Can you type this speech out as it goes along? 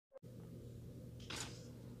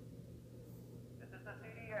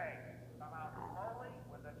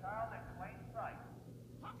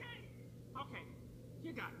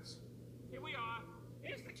You got us. Here we are.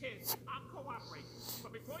 Here's the kids. I'm cooperating.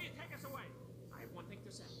 But before you take us away, I have one thing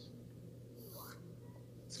to say.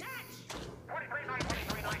 Catch! 23-9,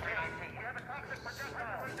 we have a toxic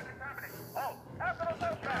progesterone to contaminate. Oh, after the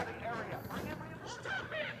first the area.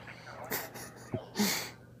 Stop it!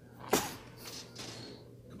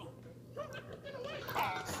 Come on. Don't let them get away. Wait, come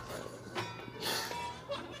back!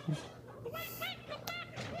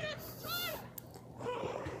 We have time!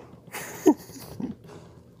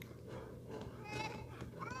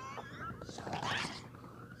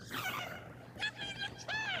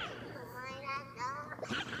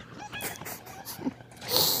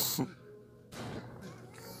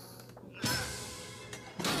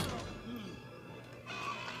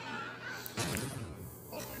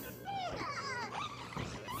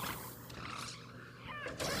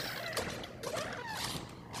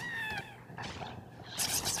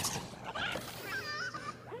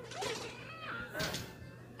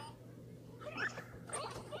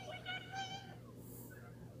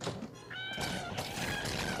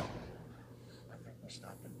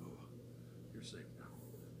 Stop and move. You're safe now.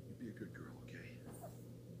 You be a good girl, okay?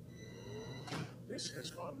 This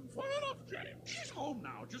has gone far enough, James. She's home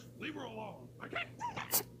now. Just leave her alone. I can't do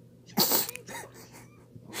that.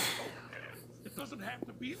 It doesn't have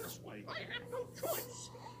to be this way. I have no choice.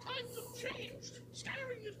 Times have changed.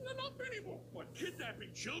 Scattering isn't enough anymore. What,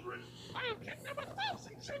 kidnapping children? I'll kidnap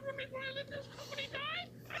 1,000 children before I let this company die,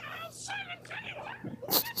 and I'll silence anyone.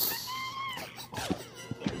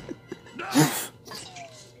 No!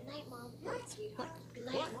 Good night, Mom. Good night, sweetheart. Good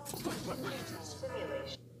night.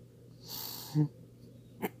 Simulation.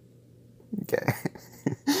 Okay.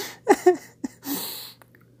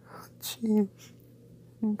 Jeez.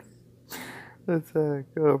 Okay. Let's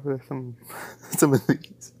go over some of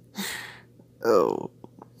these. Oh.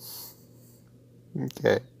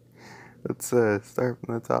 Okay. Let's start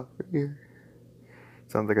from the top right here.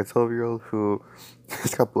 Sounds like a 12-year-old who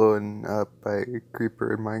just got blown up by a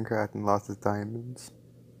creeper in Minecraft and lost his diamonds.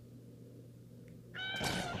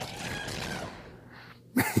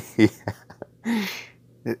 Yeah.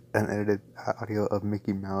 An edited audio of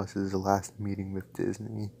Mickey Mouse's last meeting with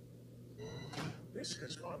Disney. This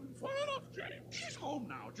has gone far enough, James. She's home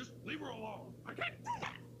now. Just leave her alone. I can't do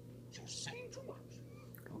that. You're saying too much.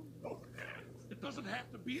 Oh, It doesn't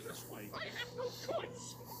have to be this way. I have no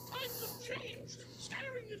choice. Times have changed.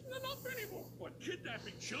 Scattering isn't enough anymore. What,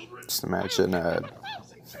 kidnapping children? Just imagine, I'll kidnap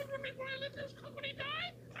 1,000 children before I let this company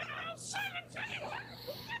die, and I'll silence anyone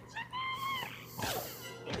who gets in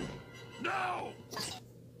there. No!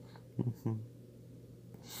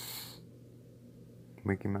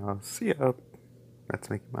 Mickey Mouse, yeah, that's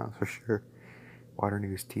Mickey Mouse for sure.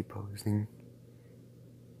 Waternoose T-posing.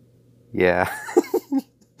 Yeah.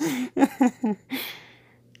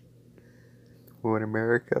 When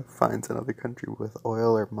America finds another country with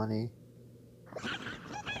oil or money,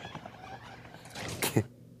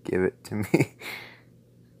 give it to me.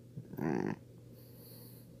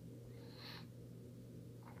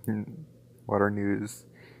 Waternoose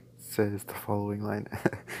says the following line: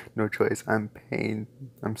 "No choice. I'm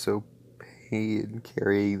so pain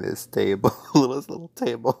carrying this table, this little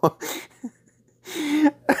table."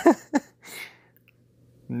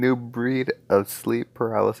 New breed of sleep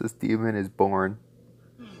paralysis demon is born.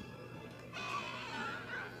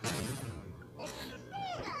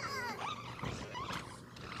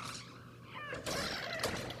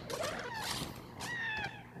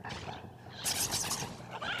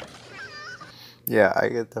 Yeah, I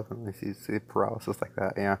could definitely see sleep paralysis like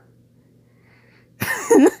that, yeah.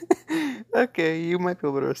 Okay, you might be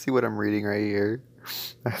able to see what I'm reading right here.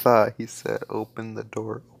 I thought he said, open the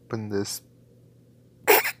door, open this.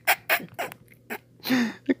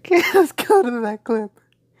 Okay, let's go to that clip.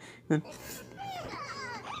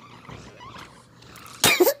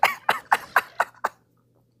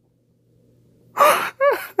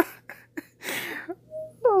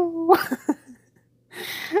 Oh.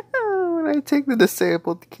 When I take the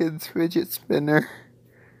disabled kid's fidget spinner.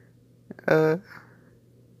 Yeah,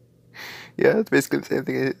 it's basically the same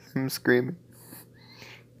thing as him screaming.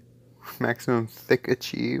 Maximum thick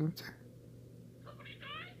achieved.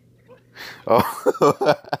 Oh.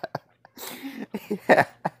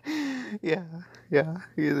 Yeah,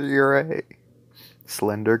 you're right.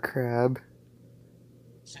 Slender crab.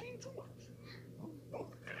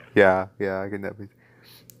 Yeah, I can definitely.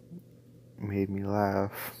 Made me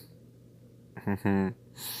laugh.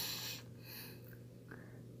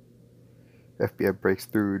 FBI breaks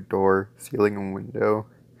through door, ceiling, and window.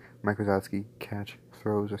 Mike Wazowski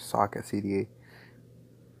throws a sock at CDA.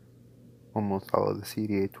 Almost all of the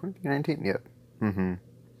CDA 2019. Yep.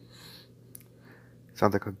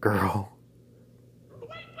 Sounds like a girl. Wait,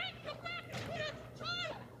 come back!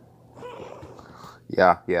 Child!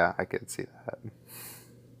 Yeah, I can see that.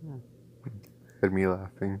 Heard me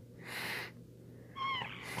laughing.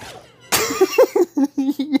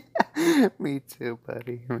 Yeah, me too,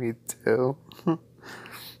 buddy. Me too.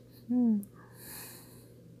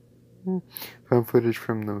 Found footage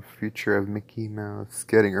from the future of Mickey Mouse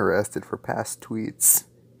getting arrested for past tweets.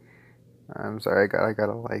 I'm sorry, I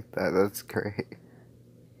gotta like that. That's great.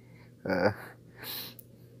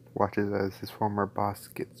 Watches as his former boss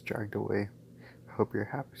gets dragged away. I hope you're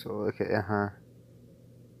happy. So okay,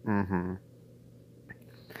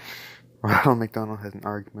 Ronald McDonald has an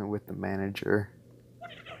argument with the manager. What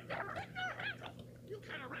are you doing? You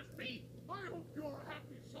can't arrest me! I hope you're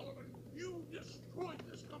happy, Sullivan. You destroyed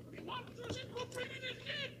this company. What was infiltrating this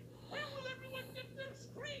kid? Where will everyone get their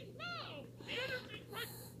screen now? The energy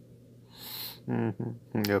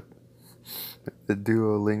right. Yep. The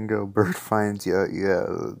Duolingo bird finds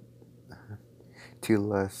two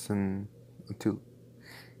less and two.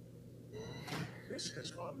 This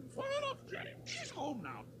has gone far enough, Jenny. She's home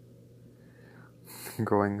now.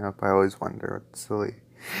 Growing up, I always wonder what's silly.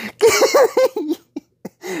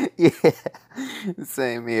 Yeah,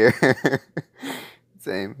 same here.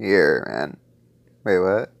 Same here, man. Wait,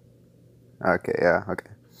 what? Okay, yeah,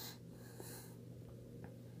 okay.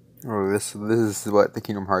 Oh, this is what the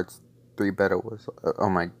Kingdom Hearts 3 beta was. Oh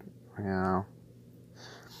my, yeah.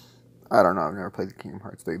 I don't know. I've never played the Kingdom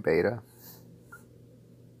Hearts 3 beta.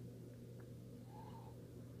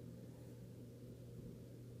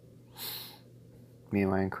 Me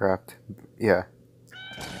and Minecraft, yeah.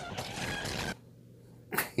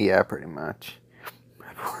 Yeah, pretty much.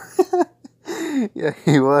 Yeah,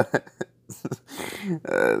 he was.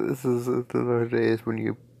 This is the days when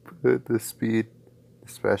you put the speed,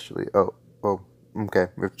 especially. Oh, okay.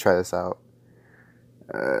 We have to try this out.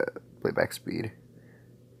 Playback speed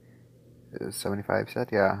is 75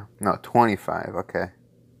 set. Yeah, no, 25. Okay,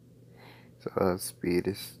 so speed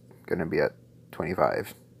is gonna be at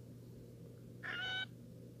 25.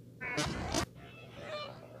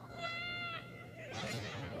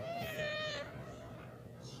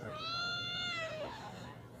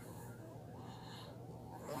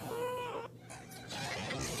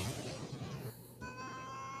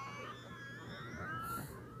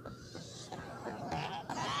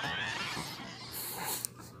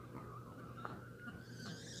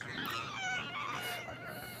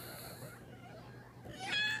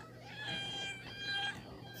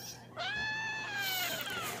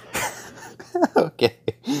 Okay,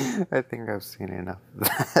 I think I've seen enough of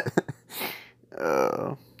that.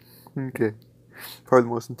 Okay. Probably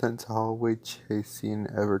the most intense hallway chase scene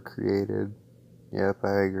ever created. Yep,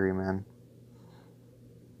 I agree, man.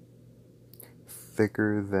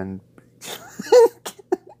 Thicker than.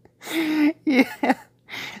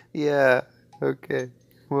 Yeah, okay.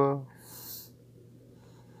 Well.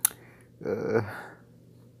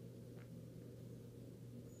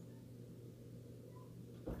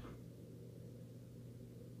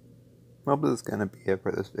 Well, this is gonna be it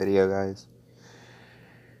for this video, guys.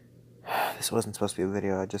 This wasn't supposed to be a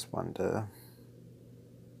video, I just wanted to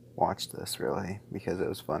watch this, really, because it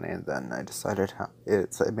was funny, and then I decided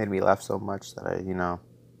it made me laugh so much that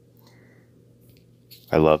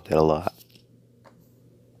I loved it a lot.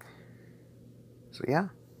 So yeah,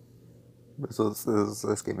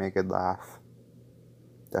 this gave me a good laugh.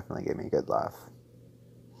 Definitely gave me a good laugh.